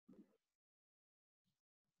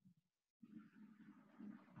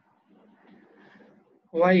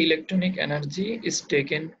Why electronic energy is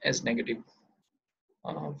taken as negative?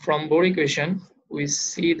 From Bohr equation, we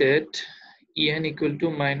see that En equal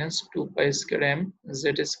to minus 2 pi square m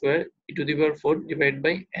z square e to the power 4 divided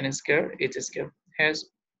by n square h square. As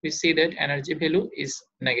we see that energy value is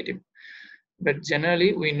negative. But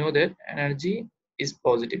generally, we know that energy is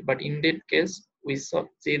positive. But in that case, we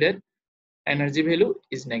see that energy value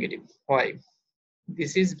is negative. Why?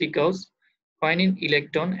 This is because when an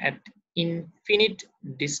electron at infinite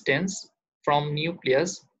distance from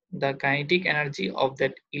nucleus, the kinetic energy of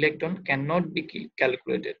that electron cannot be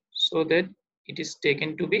calculated, so that it is taken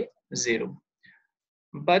to be zero.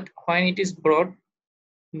 But when it is brought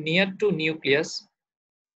near to nucleus,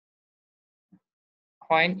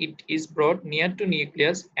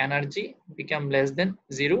 energy become less than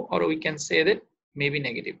zero, or we can say that maybe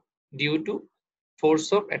negative due to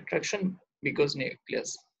force of attraction because nucleus.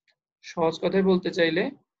 সহজ কথায় বলতে চাইলে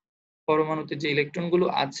পরমাণুতে যে ইলেকট্রনগুলো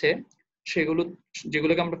আছে সেগুলো,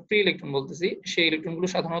 যেগুলোকে আমরা ফ্রি ইলেকট্রন বলতেছি, সেই ইলেকট্রনগুলো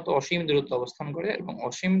সাধারণত অসীম দূরত্বে অবস্থান করে, এবং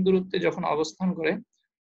অসীম দূরত্বে যখন অবস্থান করে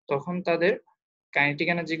তখন তাদের কাইনেটিক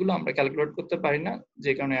এনার্জিগুলো আমরা ক্যালকুলেট করতে পারি না,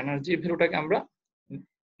 যে কারণে এনার্জি ভ্যালুটাকে আমরা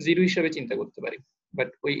জিরো হিসেবে চিন্তা করতে পারি। বাট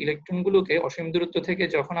ওই ইলেকট্রনগুলোকে অসীম দূরত্ব থেকে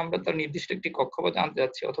যখন আমরা তার নির্দিষ্ট একটি কক্ষপথে আনতে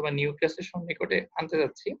যাচ্ছি অথবা নিউক্লিয়াসের সন্নিকটে আনতে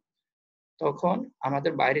যাচ্ছি, তখন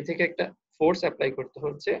আমাদের বাইরে থেকে একটা ফোর্স অ্যাপ্লাই করতে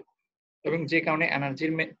হচ্ছে, এবং যে কারণে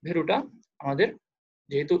এনার্জির ভ্যালুটা আমাদের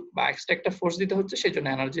যেহেতু বা এক্সট্রা একটা ফোর্স দিতে হচ্ছে, সেই জন্য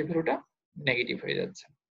এনার্জির ভ্যালুটা নেগেটিভ হয়ে যাচ্ছে।